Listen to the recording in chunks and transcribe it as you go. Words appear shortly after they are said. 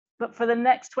But for the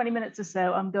next 20 minutes or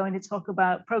so, I'm going to talk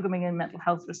about programming in mental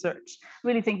health research,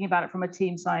 really thinking about it from a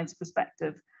team science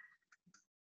perspective.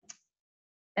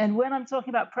 And when I'm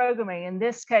talking about programming, in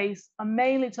this case, I'm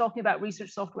mainly talking about research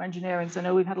software engineering. So I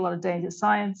know we've had a lot of data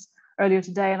science earlier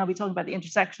today, and I'll be talking about the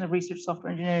intersection of research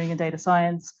software engineering and data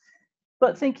science.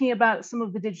 But thinking about some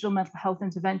of the digital mental health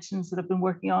interventions that I've been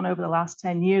working on over the last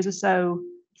 10 years or so,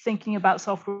 thinking about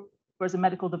software as a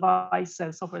medical device,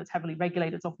 so software that's heavily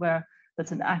regulated, software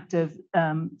that's an active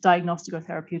diagnostic or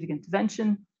therapeutic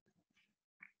intervention.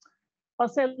 I'll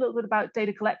say a little bit about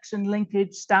data collection,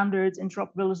 linkage, standards,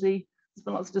 interoperability. There's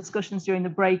been lots of discussions during the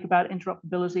break about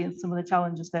interoperability and some of the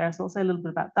challenges there, so I'll say a little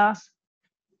bit about that.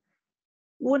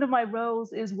 One of my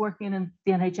roles is working in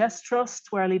the NHS Trust,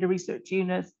 where I lead a research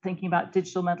unit thinking about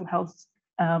digital mental health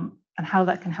and how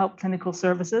that can help clinical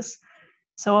services.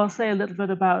 So I'll say a little bit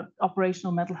about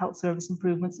operational mental health service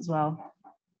improvements as well,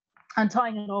 and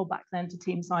tying it all back then to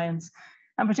team science,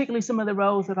 and particularly some of the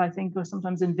roles that I think are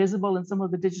sometimes invisible in some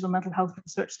of the digital mental health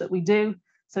research that we do.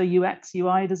 So UX,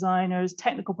 UI designers,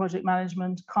 technical project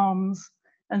management, comms,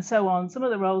 and so on. Some of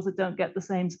the roles that don't get the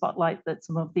same spotlight that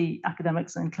some of the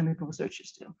academics and clinical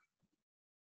researchers do.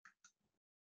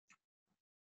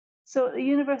 So at the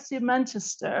University of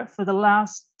Manchester, for the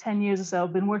last 10 years or so,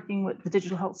 I've been working with the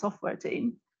digital health software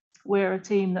team. We're a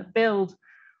team that build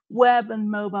web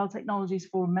and mobile technologies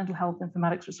for mental health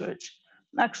informatics research.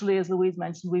 Actually, as Louise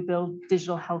mentioned, we build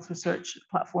digital health research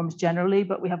platforms generally,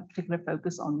 but we have a particular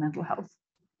focus on mental health.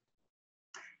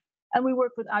 And we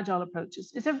work with agile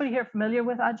approaches. Is everybody here familiar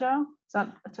with agile? Is that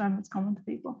a term that's common to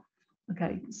people?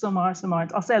 Okay, some are, some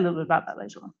aren't. I'll say a little bit about that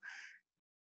later on.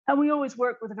 And we always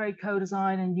work with a very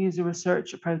co-design and user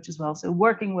research approach as well. So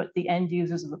working with the end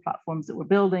users of the platforms that we're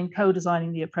building,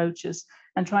 co-designing the approaches,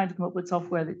 and trying to come up with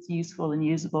software that's useful and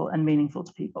usable and meaningful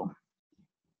to people.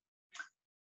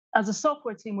 As a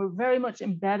software team, we're very much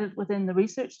embedded within the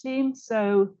research team.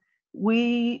 So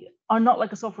we are not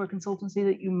like a software consultancy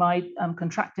that you might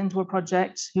contract into a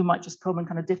project, who might just come and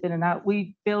kind of dip in and out.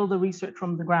 We build the research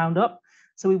from the ground up.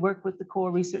 So we work with the core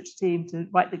research team to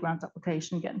write the grant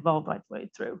application, get involved right the way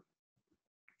through.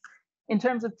 In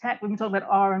terms of tech, we've been talking about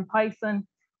R and Python.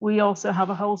 We also have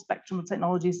a whole spectrum of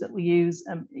technologies that we use.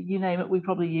 You name it, we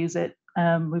probably use it.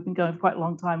 We've been going for quite a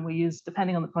long time. We use,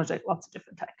 depending on the project, lots of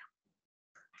different tech.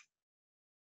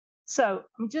 So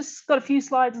I've just got a few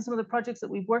slides on some of the projects that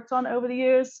we've worked on over the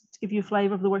years to give you a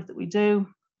flavor of the work that we do.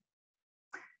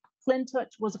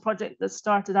 ClinTouch was a project that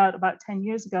started out about 10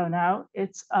 years ago now.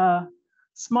 It's a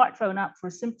smartphone app for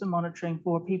symptom monitoring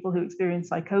for people who experience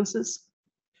psychosis.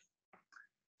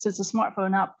 So it's a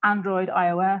smartphone app, Android,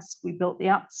 iOS. We built the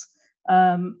apps,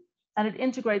 and it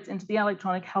integrates into the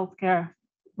electronic healthcare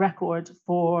record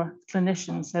for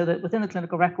clinicians, so that within the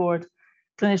clinical record,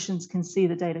 clinicians can see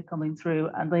the data coming through.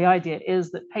 And the idea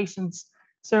is that patients,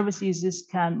 service users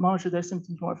can monitor their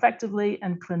symptoms more effectively,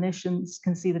 and clinicians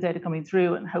can see the data coming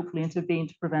through and hopefully intervene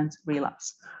to prevent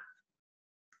relapse.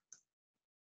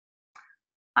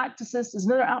 ActAssist is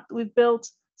another app that we've built.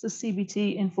 It's a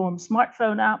CBT-informed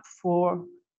smartphone app for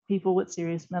people with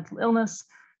serious mental illness.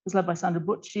 It was led by Sandra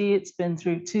Bucci. It's been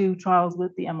through 2 trials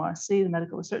with the MRC, the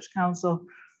Medical Research Council.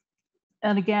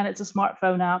 And again, it's a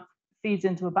smartphone app, feeds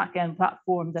into a back-end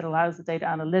platform that allows the data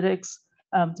analytics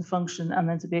to function and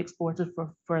then to be exported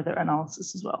for further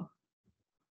analysis as well.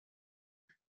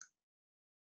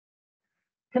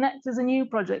 Connect is a new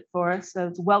project for us. So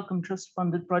it's a Wellcome Trust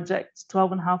funded project,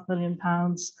 £12.5 million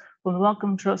from the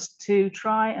Wellcome Trust to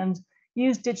try and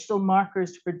use digital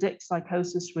markers to predict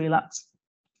psychosis relapse.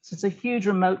 So it's a huge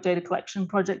remote data collection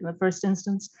project in the first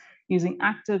instance, using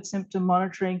active symptom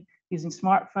monitoring, using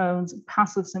smartphones,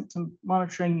 passive symptom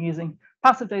monitoring, using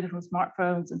passive data from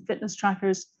smartphones and fitness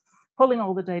trackers, pulling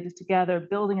all the data together,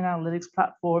 building an analytics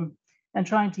platform, and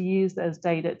trying to use those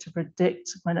data to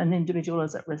predict when an individual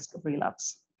is at risk of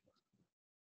relapse.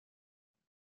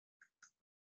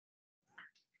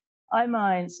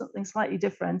 iMind, something slightly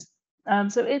different.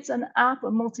 So it's an app, a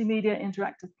multimedia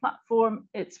interactive platform.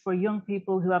 It's for young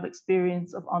people who have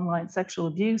experience of online sexual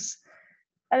abuse.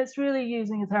 And it's really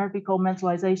using a therapy called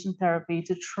mentalization therapy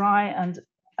to try and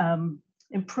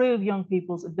improve young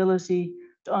people's ability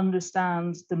to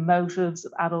understand the motives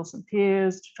of adults and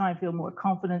peers, to try and feel more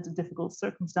confident in difficult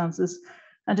circumstances,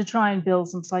 and to try and build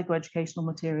some psychoeducational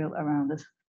material around it.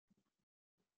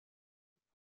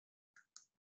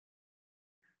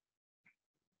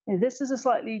 This is a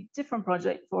slightly different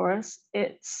project for us.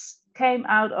 It came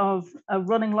out of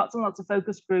running lots and lots of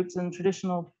focus groups and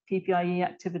traditional PPIE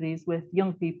activities with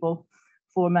young people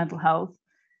for mental health.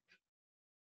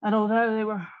 And although they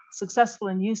were successful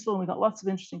and useful, and we got lots of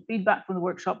interesting feedback from the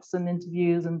workshops and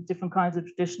interviews and different kinds of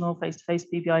traditional face-to-face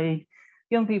PPIE.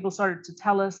 Young people started to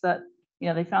tell us that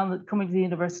they found that coming to the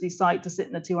university site to sit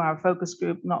in a 2-hour focus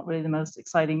group not really the most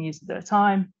exciting use of their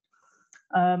time.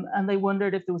 And they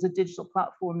wondered if there was a digital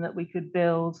platform that we could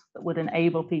build that would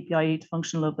enable PPIE to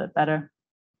function a little bit better.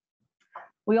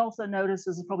 We also noticed,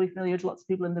 as is probably familiar to lots of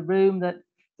people in the room, that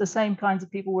the same kinds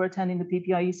of people were attending the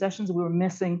PPIE sessions. We were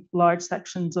missing large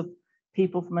sections of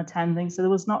people from attending. So there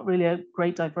was not really a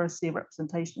great diversity of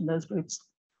representation in those groups.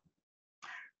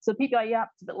 So PPIE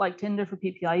app is a bit like Tinder for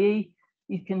PPIE.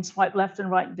 You can swipe left and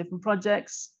right in different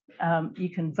projects. You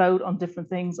can vote on different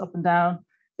things up and down.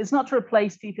 It's not to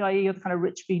replace PPIE or the kind of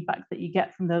rich feedback that you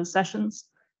get from those sessions,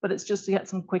 but it's just to get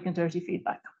some quick and dirty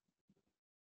feedback.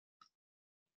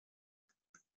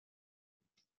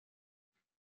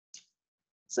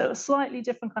 So a slightly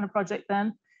different kind of project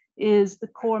then is the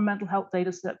core mental health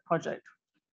data set project.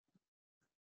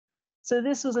 So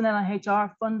this was an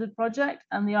NIHR funded project,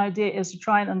 and the idea is to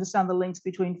try and understand the links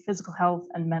between physical health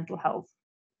and mental health.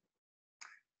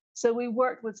 So we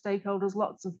worked with stakeholders,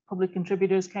 lots of public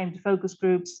contributors came to focus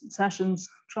groups, sessions,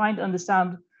 trying to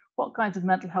understand what kinds of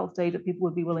mental health data people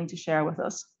would be willing to share with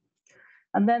us.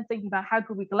 And then thinking about how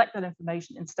could we collect that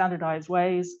information in standardized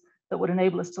ways that would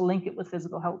enable us to link it with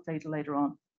physical health data later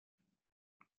on.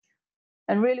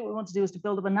 And really what we want to do is to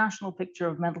build up a national picture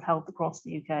of mental health across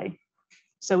the UK.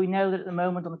 So we know that at the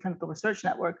moment on the Clinical Research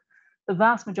Network, the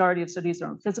vast majority of studies are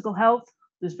on physical health.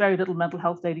 There's very little mental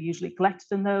health data usually collected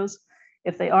in those.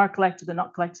 If they are collected, they're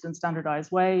not collected in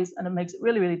standardized ways, and it makes it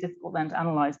really, really difficult then to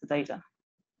analyze the data.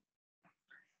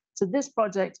 So this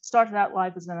project started out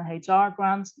live as an NIHR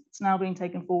grant. It's now being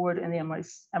taken forward in the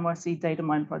MRC Data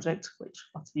Mine project, which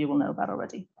lots of you will know about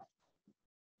already.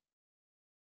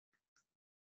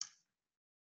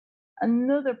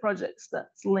 Another project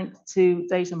that's linked to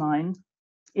Data Mine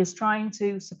is trying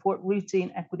to support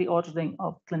routine equity auditing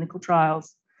of clinical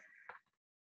trials.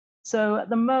 So at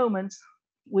the moment,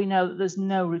 we know that there's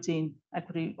no routine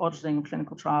equity auditing of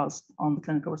clinical trials on the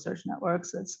Clinical Research Network.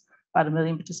 So it's about 1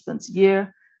 million participants a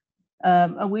year.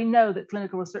 And we know that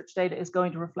clinical research data is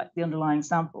going to reflect the underlying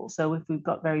sample. So if we've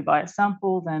got very biased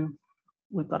sample, then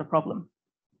we've got a problem.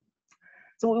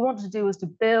 So what we wanted to do is to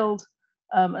build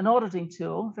an auditing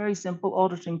tool, very simple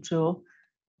auditing tool,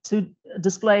 to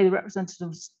display the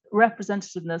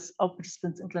representativeness of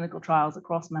participants in clinical trials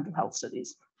across mental health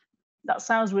studies. That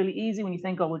sounds really easy when you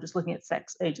think, oh, we're just looking at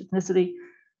sex, age, ethnicity.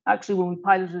 Actually, when we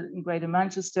piloted it in Greater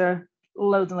Manchester,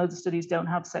 loads and loads of studies don't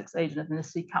have sex, age, and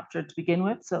ethnicity captured to begin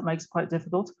with, so it makes it quite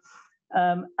difficult.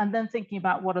 And then thinking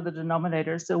about what are the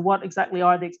denominators. So what exactly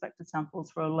are the expected samples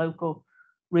for a local,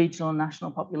 regional, and national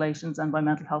populations and by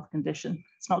mental health condition?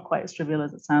 It's not quite as trivial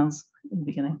as it sounds in the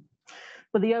beginning.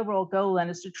 But the overall goal then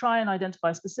is to try and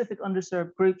identify specific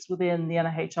underserved groups within the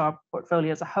NIHR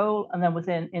portfolio as a whole, and then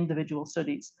within individual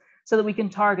studies, so that we can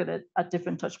target it at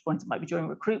different touch points. It might be during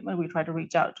recruitment, we try to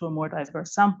reach out to a more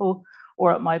diverse sample,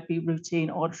 or it might be routine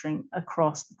auditing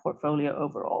across the portfolio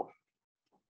overall.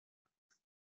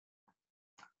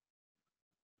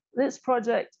 This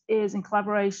project is in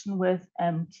collaboration with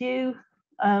MQ,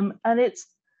 and it's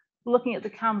looking at the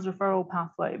CAMS referral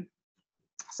pathway.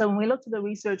 So when we looked at the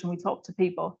research and we talked to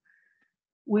people,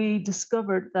 we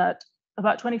discovered that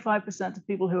about 25% of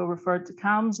people who are referred to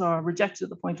CAMS are rejected at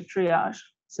the point of triage.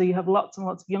 So you have lots and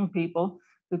lots of young people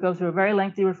who go through a very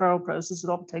lengthy referral process. It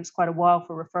often takes quite a while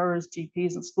for referrers,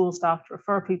 GPs, and school staff to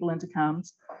refer people into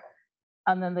CAMS.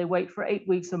 And then they wait for 8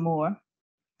 weeks or more,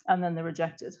 and then they're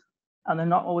rejected. And they're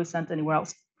not always sent anywhere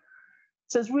else.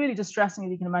 So it's really distressing,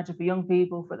 as you can imagine, for young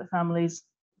people, for their families.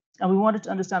 And we wanted to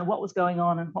understand what was going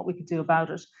on and what we could do about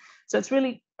it. So it's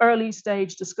really early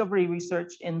stage discovery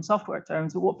research in software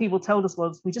terms. But what people told us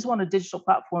was, we just want a digital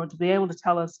platform to be able to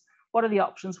tell us what are the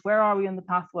options, where are we in the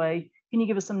pathway? Can you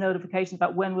give us some notifications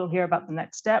about when we'll hear about the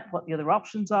next step, what the other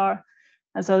options are?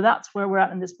 And so that's where we're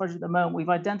at in this project at the moment. We've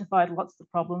identified lots of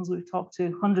the problems. We've talked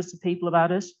to hundreds of people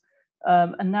about it.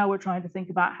 And now we're trying to think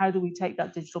about how do we take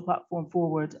that digital platform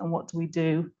forward and what do we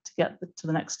do to get to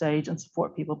the next stage and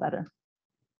support people better.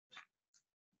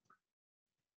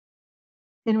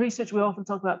 In research, we often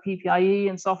talk about PPIE.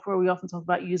 In software, we often talk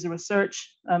about user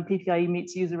research. PPIE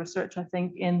meets user research, I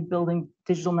think, in building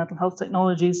digital mental health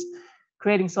technologies,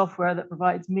 creating software that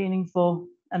provides meaningful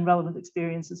and relevant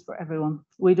experiences for everyone.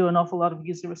 We do an awful lot of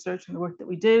user research in the work that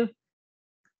we do.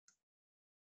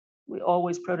 We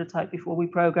always prototype before we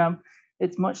program.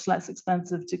 It's much less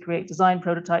expensive to create design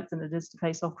prototypes than it is to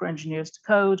pay software engineers to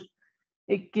code.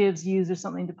 It gives users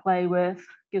something to play with,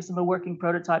 gives them a working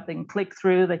prototype they can click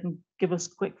through, they can give us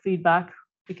quick feedback,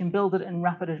 we can build it in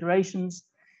rapid iterations.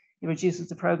 It reduces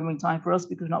the programming time for us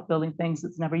because we're not building things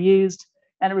that's never used,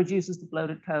 and it reduces the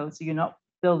bloated code, so you're not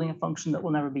building a function that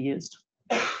will never be used.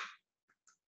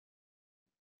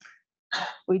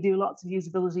 We do lots of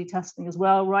usability testing as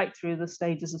well, right through the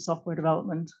stages of software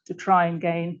development to try and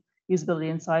gain usability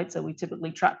insights. So we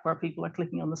typically track where people are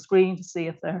clicking on the screen to see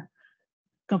if they're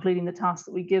completing the task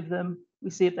that we give them.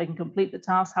 We see if they can complete the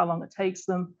task, how long it takes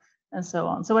them, and so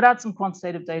on. So it adds some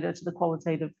quantitative data to the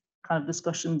qualitative kind of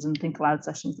discussions and think aloud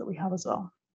sessions that we have as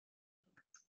well.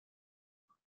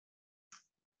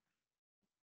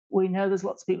 We know there's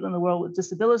lots of people in the world with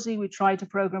disability. We try to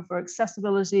program for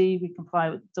accessibility. We comply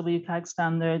with WCAG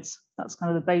standards. That's kind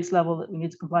of the base level that we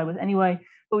need to comply with anyway.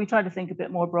 But we try to think a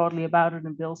bit more broadly about it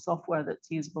and build software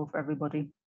that's usable for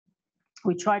everybody.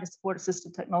 We try to support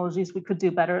assistive technologies. We could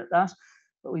do better at that,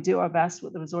 but we do our best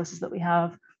with the resources that we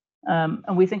have.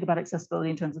 And we think about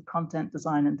accessibility in terms of content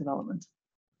design and development.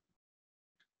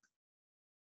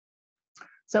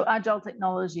 So agile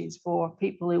technologies, for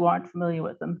people who aren't familiar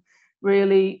with them,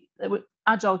 really,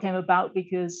 Agile came about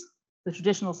because the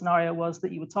traditional scenario was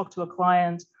that you would talk to a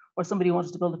client or somebody who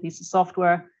wanted to build a piece of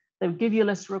software. They would give you a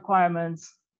list of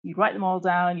requirements. You'd write them all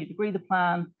down. You'd agree the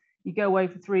plan. You go away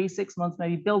for 3-6 months,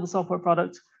 maybe build the software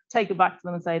product, take it back to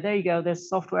them and say, there you go, there's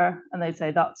software. And they'd say,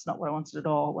 that's not what I wanted at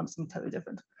all. I want something totally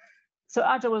different. So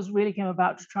Agile really came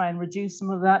about to try and reduce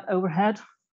some of that overhead.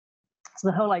 So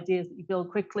the whole idea is that you build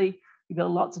quickly. You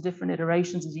build lots of different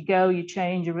iterations as you go. You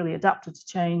change. You're really adapted to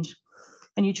change.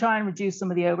 And you try and reduce some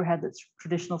of the overhead that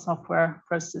traditional software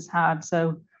processes had.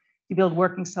 So you build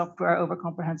working software over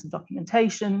comprehensive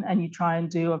documentation, and you try and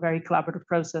do a very collaborative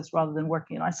process rather than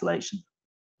working in isolation.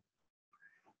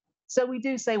 So we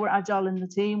do say we're agile in the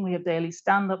team. We have daily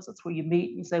stand-ups. That's where you meet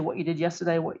and you say what you did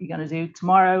yesterday, what you're going to do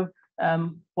tomorrow,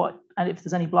 and if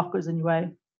there's any blockers in your way.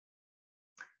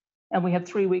 And we have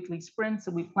 3 weekly sprints,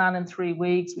 and we plan in 3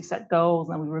 weeks. We set goals,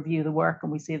 and we review the work,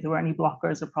 and we see if there were any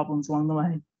blockers or problems along the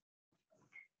way.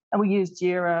 And we use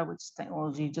Jira, which is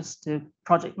technology just to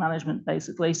project management,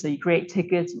 basically. So you create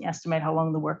tickets and you estimate how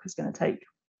long the work is going to take.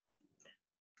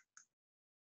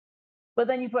 But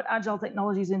then you put agile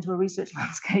technologies into a research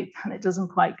landscape and it doesn't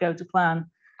quite go to plan.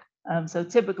 So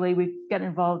typically we get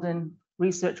involved in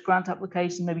research grant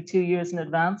application maybe 2 years in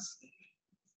advance.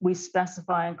 We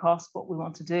specify and cost what we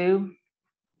want to do.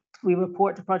 We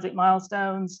report to project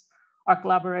milestones. Our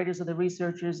collaborators or the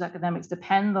researchers, academics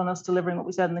depend on us delivering what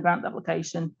we said in the grant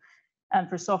application. And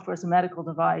for software as a medical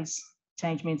device,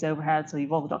 change means overhead. So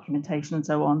you've all the documentation and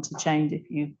so on to change if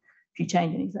you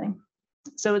change anything.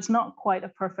 So it's not quite a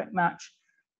perfect match.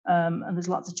 And there's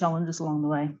lots of challenges along the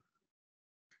way.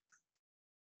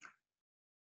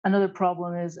 Another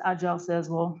problem is Agile says,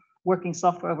 well, working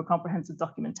software over comprehensive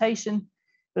documentation.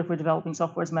 But if we're developing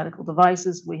software as medical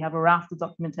devices, we have a raft of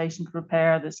documentation to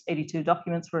prepare. There's 82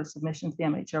 documents for a submission to the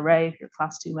MHRA if you're a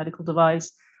class 2 medical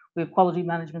device. We have quality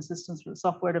management systems for the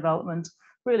software development,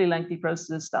 really lengthy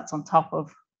processes. That's on top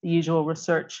of the usual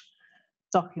research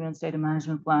documents, data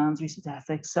management plans, research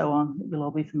ethics, so on, that you'll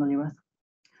all be familiar with.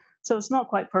 So it's not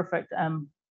quite perfect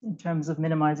in terms of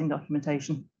minimizing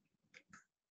documentation.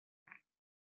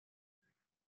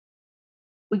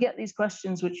 We get these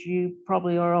questions, which you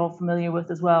probably are all familiar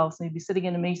with as well. So you'd be sitting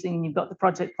in a meeting and you've got the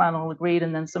project plan all agreed,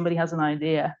 and then somebody has an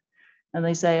idea and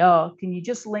they say, oh, can you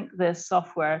just link this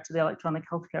software to the electronic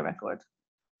healthcare record?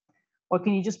 Or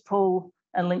can you just pull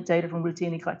and link data from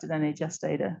routinely collected NHS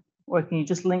data? Or can you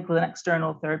just link with an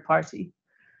external third party?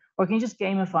 Or can you just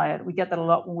gamify it? We get that a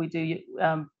lot when we do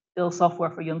build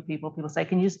software for young people. People say,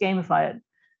 can you just gamify it? Can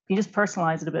you just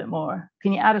personalize it a bit more?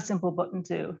 Can you add a simple button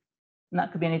to? And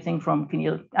that could be anything from, can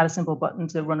you add a simple button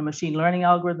to run a machine learning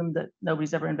algorithm that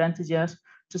nobody's ever invented yet,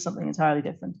 to something entirely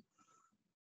different?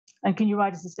 And can you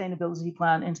write a sustainability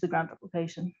plan into the grant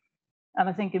application? And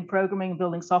I think in programming and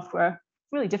building software,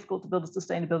 it's really difficult to build a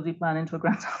sustainability plan into a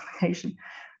grant application.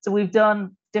 So we've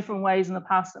done different ways in the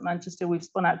past at Manchester. We've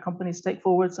spun out companies to take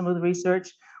forward some of the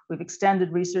research. We've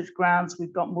extended research grants.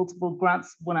 We've got multiple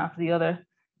grants, one after the other.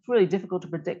 It's really difficult to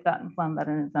predict that and plan that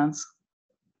in advance.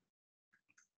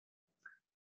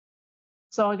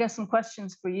 So I guess some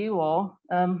questions for you all.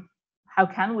 How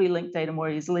can we link data more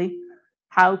easily?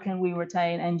 How can we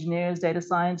retain engineers, data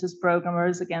scientists,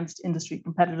 programmers against industry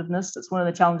competitiveness? That's one of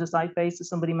the challenges I face as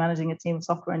somebody managing a team of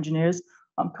software engineers.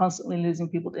 I'm constantly losing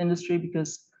people to industry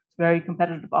because it's a very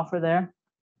competitive offer there.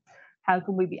 How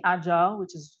can we be agile,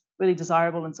 which is really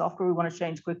desirable in software? We want to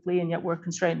change quickly, and yet we're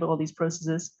constrained by all these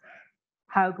processes.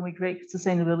 How can we create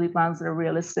sustainability plans that are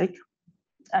realistic?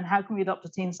 And how can we adopt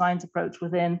a team science approach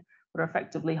within what are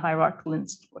effectively hierarchical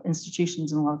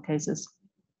institutions in a lot of cases?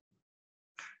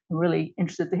 I'm really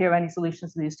interested to hear any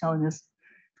solutions to these challenges.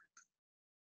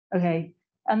 Okay,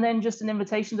 and then just an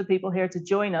invitation to people here to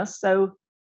join us. So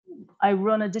I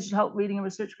run a digital health reading and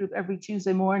research group every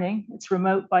Tuesday morning. It's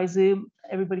remote by Zoom.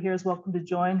 Everybody here is welcome to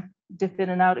join, dip in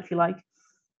and out if you like.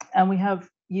 And we have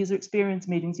user experience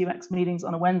meetings, UX meetings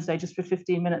on a Wednesday, just for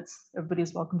 15 minutes. Everybody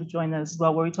is welcome to join those as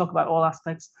well, where we talk about all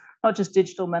aspects, not just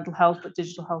digital mental health, but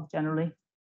digital health generally.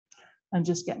 And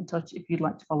just get in touch if you'd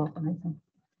like to follow up on anything.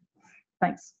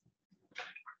 Thanks.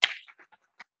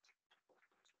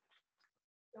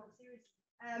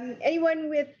 Anyone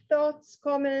with thoughts,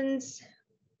 comments,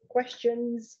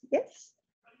 questions? Yes?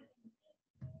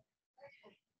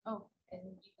 Oh,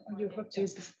 you hope to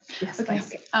use this. Yes, okay.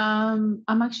 thanks. I'm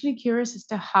actually curious as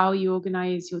to how you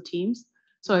organize your teams.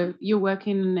 So you're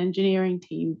working in an engineering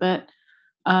team, but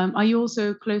are you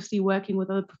also closely working with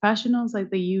other professionals,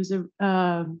 like the user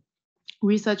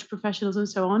research professionals and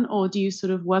so on? Or do you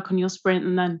sort of work on your sprint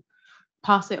and then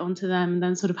pass it on to them and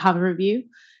then sort of have a review?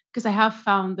 Because I have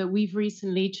found that we've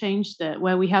recently changed it,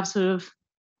 where we have sort of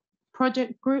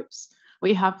project groups, where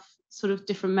you have sort of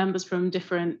different members from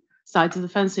different sides of the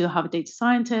fence. So you'll have a data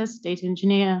scientist, data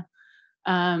engineer,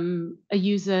 a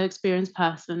user experience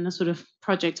person, a sort of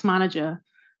project manager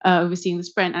overseeing the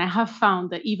sprint. And I have found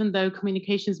that even though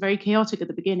communication is very chaotic at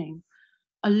the beginning,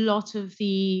 a lot of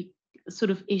the sort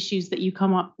of issues that you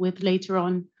come up with later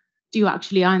on do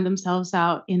actually iron themselves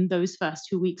out in those first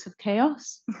 2 weeks of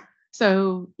chaos.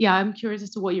 So yeah, I'm curious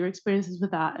as to what your experience is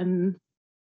with that and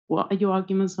what are your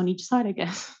arguments on each side, I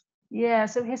guess. Yeah,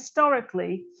 so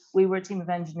historically, we were a team of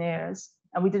engineers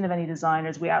and we didn't have any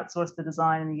designers. We outsourced the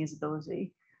design and the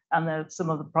usability, and some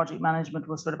of the project management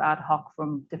was sort of ad hoc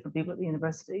from different people at the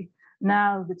university.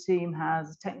 Now the team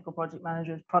has technical project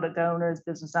managers, product owners,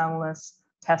 business analysts,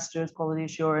 testers, quality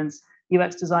assurance,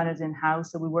 UX designers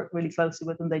in-house. So we work really closely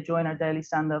with them. They join our daily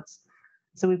stand-ups.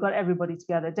 So we've got everybody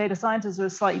together. Data scientists are a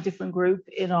slightly different group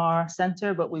in our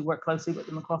center, but we work closely with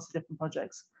them across the different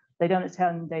projects. They don't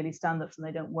attend daily stand-ups and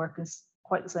they don't work as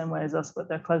quite the same way as us, but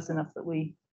they're close enough that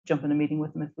we jump in a meeting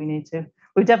with them if we need to.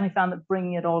 We've definitely found that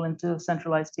bringing it all into a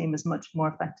centralized team is much more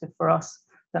effective for us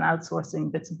than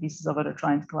outsourcing bits and pieces of it or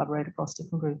trying to collaborate across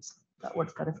different groups. That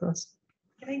works better for us.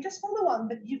 Can I just follow on?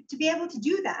 But to be able to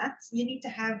do that, you need to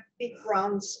have big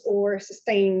grants or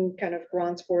sustain kind of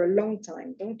grants for a long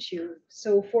time, don't you?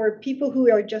 So for people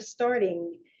who are just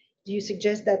starting, do you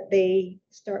suggest that they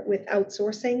start with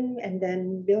outsourcing and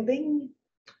then building?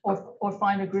 Or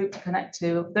find a group to connect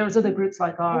to. There's other groups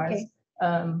like ours.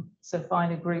 Okay. So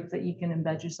find a group that you can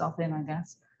embed yourself in, I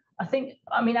guess. I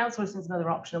mean, outsourcing is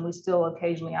another option. We still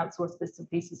occasionally outsource bits and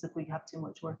pieces if we have too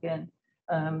much work in.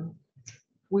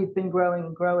 We've been growing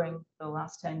and growing for the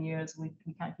last 10 years. We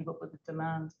can't keep up with the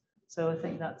demand. So I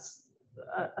think that's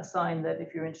a sign that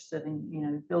if you're interested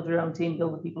in, build your own team,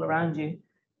 build the people around you.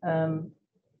 And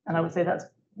I would say that's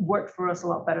worked for us a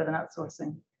lot better than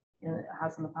outsourcing. It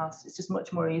has in the past. It's just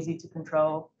much more easy to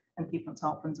control and keep on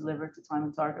top and deliver to time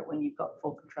and target when you've got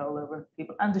full control over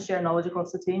people, and to share knowledge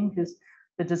across the team, because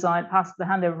the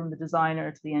handover from the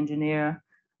designer to the engineer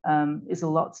is a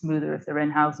lot smoother if they're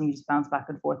in-house and you just bounce back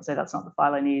and forth and say, that's not the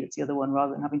file I need, it's the other one,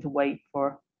 rather than having to wait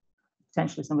for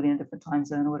potentially somebody in a different time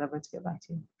zone or whatever to get back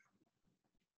to you.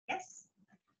 Yes.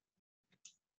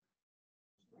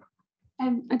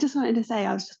 I just wanted to say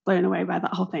I was just blown away by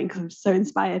that whole thing because I was so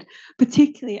inspired,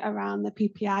 particularly around the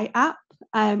PPI app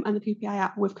and the PPI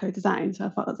app with co-design. So I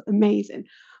thought that was amazing.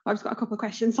 I've just got a couple of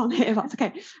questions on it, if that's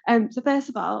okay. So first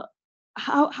of all,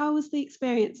 how was the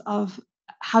experience of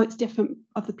how it's different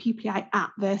of the PPI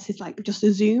app versus like just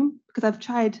a Zoom? Because I've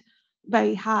tried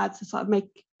very hard to sort of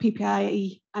make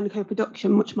PPI and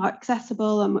co-production much more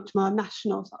accessible and much more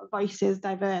national sort of voices,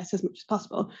 diverse as much as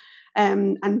possible.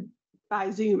 And by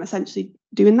Zoom essentially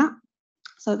doing that.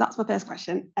 So that's my first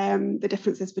question, the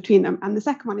differences between them. And the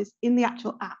second one is in the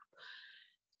actual app.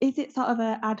 Is it sort of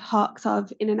an ad hoc sort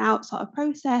of in and out sort of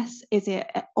process? Is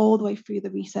it all the way through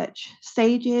the research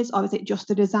stages, or is it just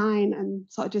the design and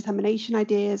sort of dissemination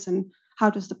ideas? And how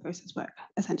does the process work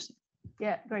essentially?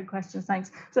 Yeah, great question,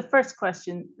 thanks. So first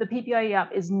question, the PPI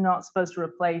app is not supposed to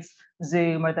replace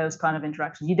Zoom or those kind of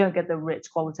interactions. You don't get the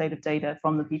rich qualitative data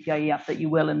from the PPI app that you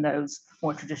will in those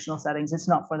more traditional settings. It's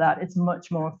not for that. It's much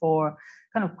more for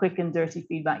kind of quick and dirty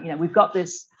feedback. We've got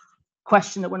this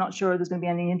question that we're not sure there's going to be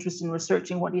any interest in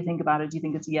researching. What do you think about it? Do you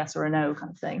think it's a yes or a no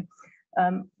kind of thing?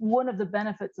 One of the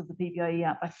benefits of the PPI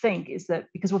app, I think, is that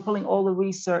because we're pulling all the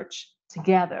research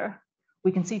together,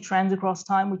 we can see trends across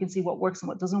time. We can see what works and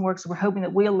what doesn't work. So we're hoping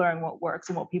that we'll learn what works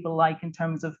and what people like in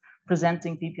terms of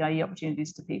presenting PPIE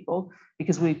opportunities to people,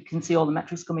 because we can see all the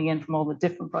metrics coming in from all the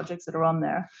different projects that are on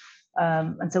there.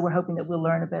 And so we're hoping that we'll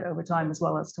learn a bit over time as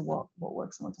well as to what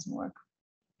works and what doesn't work.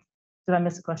 Did I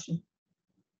miss a question?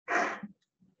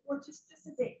 or just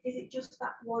is it just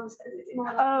that one? Is it more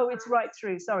like Oh, it's right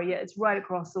through. Sorry, yeah, it's right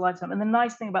across the lifetime. And the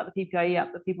nice thing about the PPIE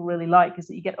app that people really like is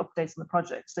that you get updates on the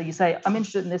project. So you say, I'm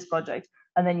interested in this project.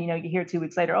 And then, you hear 2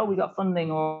 weeks later, oh, we got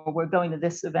funding, or we're going to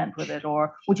this event with it,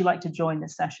 or would you like to join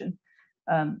this session?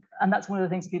 And that's one of the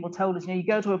things that people told us. You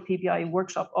go to a PPIE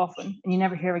workshop often and you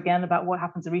never hear again about what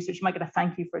happens in research. You might get a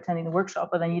thank you for attending the workshop,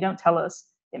 but then you don't tell us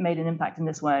it made an impact in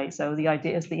this way. So the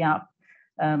idea is the app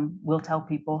will tell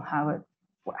people how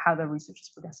their research is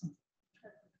progressing.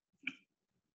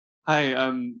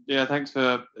 Hi, yeah, thanks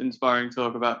for inspiring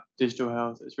talk about digital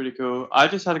health. It's really cool. I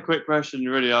just had a quick question,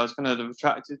 really. I was kind of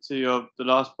attracted to the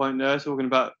last point there, talking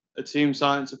about a team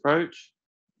science approach.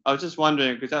 I was just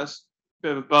wondering, because that's a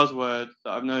bit of a buzzword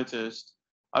that I've noticed.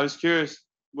 I was curious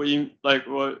what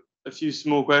a few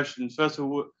small questions. First of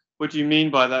all, what do you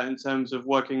mean by that in terms of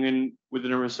working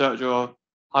within a research or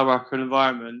hierarchical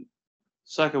environment?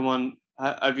 Second one,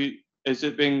 is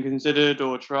it being considered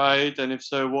or tried? And if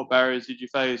so, what barriers did you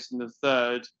face? And the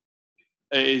third,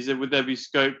 would there be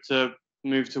scope to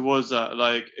move towards that?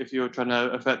 Like if you're trying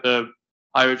to affect the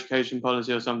higher education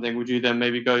policy or something, would you then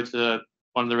maybe go to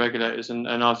one of the regulators and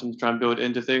ask them to try and build it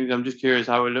into things? I'm just curious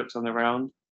how it looks on the ground.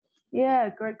 Yeah,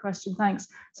 great question, thanks.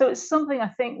 So it's something I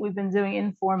think we've been doing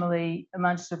informally in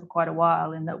Manchester for quite a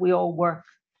while, in that we all work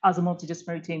as a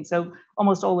multidisciplinary team. So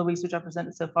almost all the research I've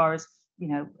presented so far is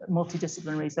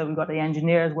multidisciplinary. So we've got the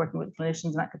engineers working with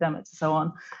clinicians and academics and so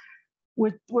on.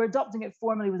 We're adopting it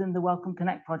formally within the Wellcome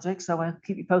Connect project, so I'll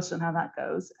keep you posted on how that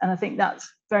goes. And I think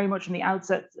that's very much from the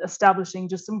outset establishing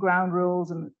just some ground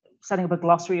rules and setting up a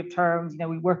glossary of terms.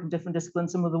 We work in different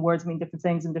disciplines. Some of the words mean different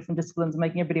things in different disciplines, and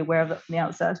making everybody aware of that from the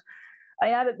outset.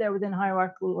 I added there within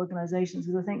hierarchical organizations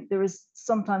because I think there is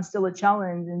sometimes still a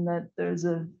challenge in that there's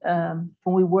when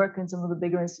we work in some of the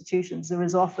bigger institutions, there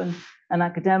is often an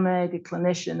academic, a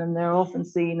clinician, and they're often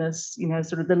seen as,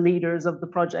 sort of the leaders of the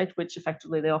project, which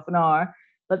effectively they often are.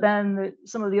 But then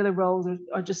some of the other roles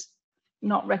are just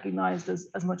not recognized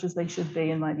as much as they should be,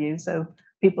 in my view. So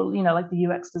people, like the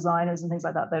UX designers and things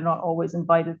like that, they're not always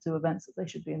invited to events that they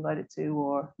should be invited to,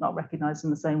 or not recognized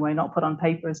in the same way, not put on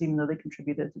papers, even though they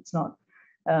contributed. It's not.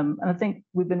 And I think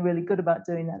we've been really good about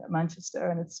doing that at Manchester,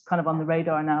 and it's kind of on the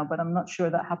radar now, but I'm not sure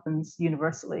that happens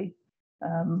universally.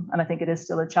 And I think it is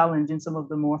still a challenge in some of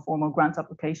the more formal grant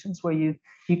applications where you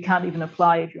can't even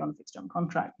apply if you're on a fixed term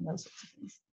contract and those sorts of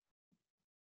things.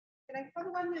 Can I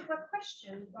follow on with one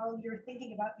question while you're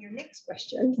thinking about your next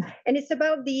question? And it's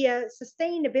about the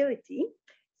sustainability.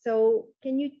 So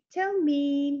can you tell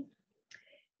me,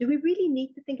 do we really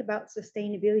need to think about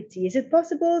sustainability? Is it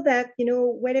possible that,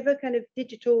 whatever kind of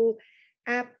digital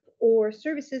app or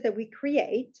services that we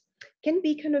create can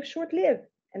be kind of short-lived,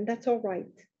 and that's all right?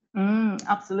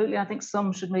 Absolutely. I think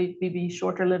some should maybe be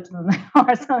shorter lived than they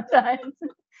are sometimes.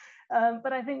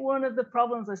 But I think one of the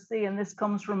problems I see, and this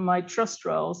comes from my trust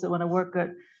role, so when I work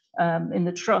in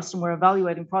the trust and we're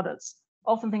evaluating products,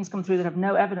 often things come through that have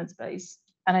no evidence base.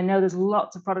 And I know there's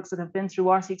lots of products that have been through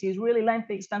RCTs, really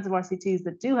lengthy, expensive RCTs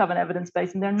that do have an evidence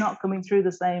base, and they're not coming through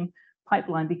the same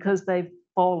pipeline because they've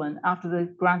fallen after the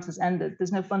grant has ended.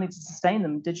 There's no funding to sustain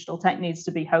them. Digital tech needs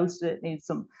to be hosted. It needs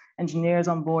some engineers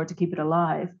on board to keep it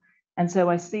alive. And so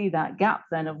I see that gap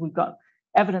then of we've got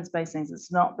evidence-based things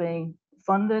that's not being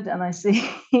funded, and I see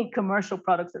commercial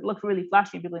products that look really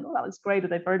flashy and people think, oh, that looks great, or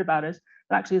they've heard about it,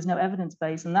 but actually there's no evidence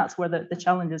base, and that's where the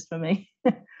challenge is for me.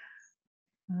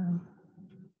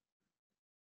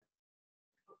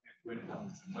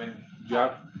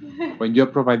 When you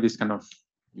provide this kind of,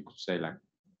 you could say, like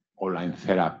online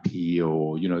therapy,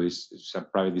 or this is a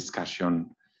private discussion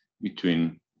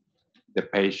between the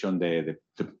patient,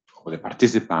 or the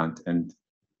participant, and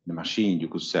the machine, you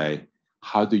could say,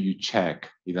 how do you check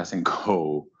it doesn't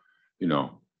go,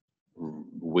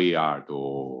 weird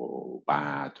or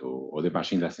bad, or the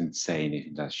machine doesn't say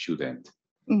anything that shouldn't?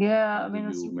 Yeah, I mean,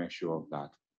 you make sure of that.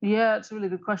 Yeah, it's a really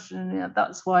good question. And yeah,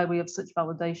 that's why we have such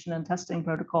validation and testing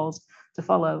protocols to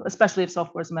follow, especially if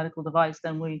software is a medical device,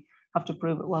 then we have to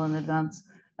prove it well in advance,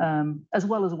 as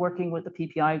well as working with the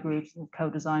PPI groups and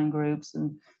co-design groups.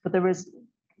 But there is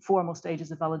formal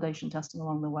stages of validation testing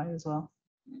along the way as well.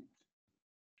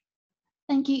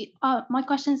 Thank you. My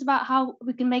question is about how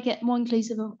we can make it more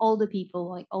inclusive of older people,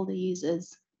 like older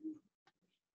users.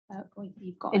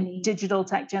 You've got any digital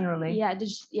tech generally? Yeah,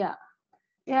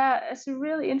 Yeah, it's a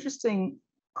really interesting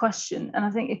question. And I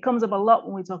think it comes up a lot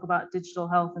when we talk about digital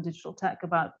health and digital tech,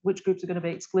 about which groups are going to be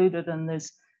excluded. And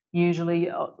there's usually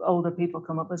older people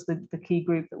come up as the key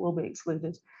group that will be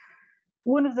excluded.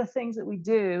 One of the things that we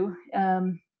do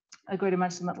at Greater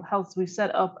Manchester Mental Health, we've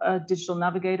set up a digital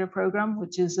navigator program,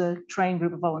 which is a trained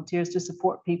group of volunteers to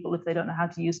support people if they don't know how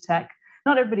to use tech,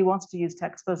 Not everybody wants to use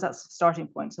tech. I suppose that's the starting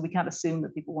point. So we can't assume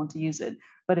that people want to use it.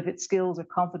 But if it's skills or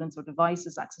confidence or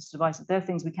devices, access to devices, they're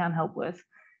things we can help with.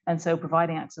 And so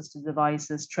providing access to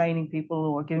devices, training people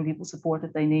or giving people support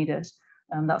if they need it.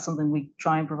 That's something we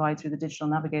try and provide through the Digital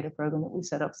Navigator program that we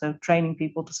set up. So training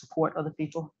people to support other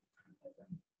people.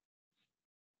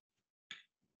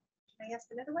 Can I ask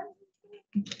another one?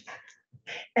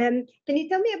 Can you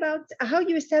tell me about how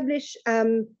you establish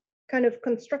kind of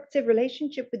constructive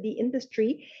relationship with the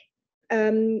industry,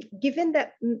 given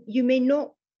that you may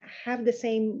not have the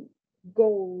same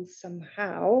goals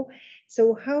somehow?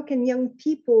 So how can young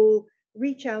people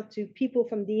reach out to people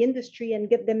from the industry and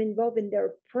get them involved in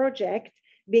their project,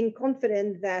 being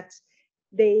confident that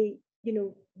they, you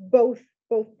know, both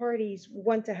parties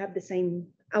want to have the same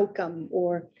outcome,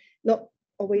 or not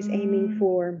always aiming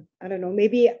for, I don't know,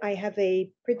 maybe I have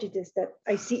a prejudice that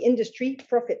I see industry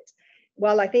profit.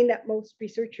 Well, I think that most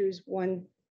researchers want,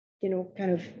 you know,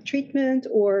 kind of treatment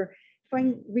or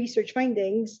find research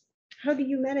findings. How do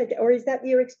you manage it? Or is that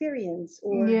your experience?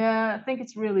 Or? Yeah, I think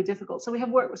it's really difficult. So we have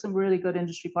worked with some really good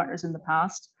industry partners in the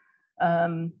past.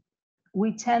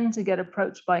 We tend to get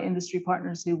approached by industry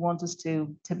partners who want us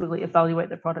to typically evaluate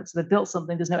their products. So they've built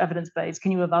something, there's no evidence base.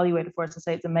 Can you evaluate it for us and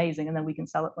say it's amazing, and then we can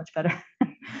sell it much better?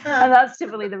 And that's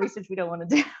typically the research we don't want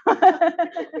to do.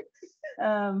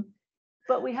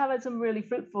 But we have had some really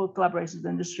fruitful collaborations with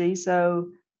industry. So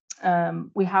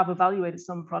we have evaluated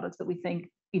some products that we think,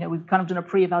 you know, we've kind of done a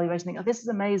pre-evaluation, think, oh, this is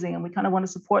amazing, and we kind of want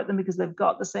to support them because they've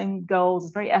got the same goals.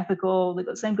 It's very ethical. They've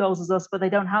got the same goals as us, but they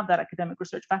don't have that academic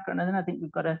research background. And then I think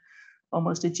we've got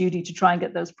almost a duty to try and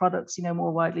get those products, you know,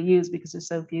 more widely used, because there's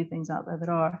so few things out there that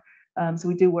are. So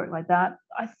we do work like that.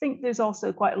 I think there's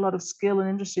also quite a lot of skill in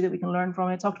industry that we can learn from.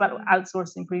 I talked about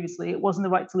outsourcing previously. It wasn't the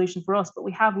right solution for us, but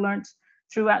we have learned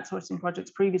through outsourcing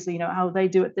projects previously, you know, how they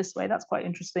do it this way. That's quite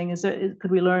interesting.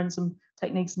 Could we learn some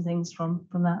techniques and things from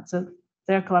that? So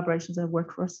their collaborations have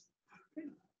worked for us.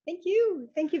 Thank you.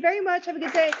 Thank you very much. Have a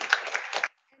good day.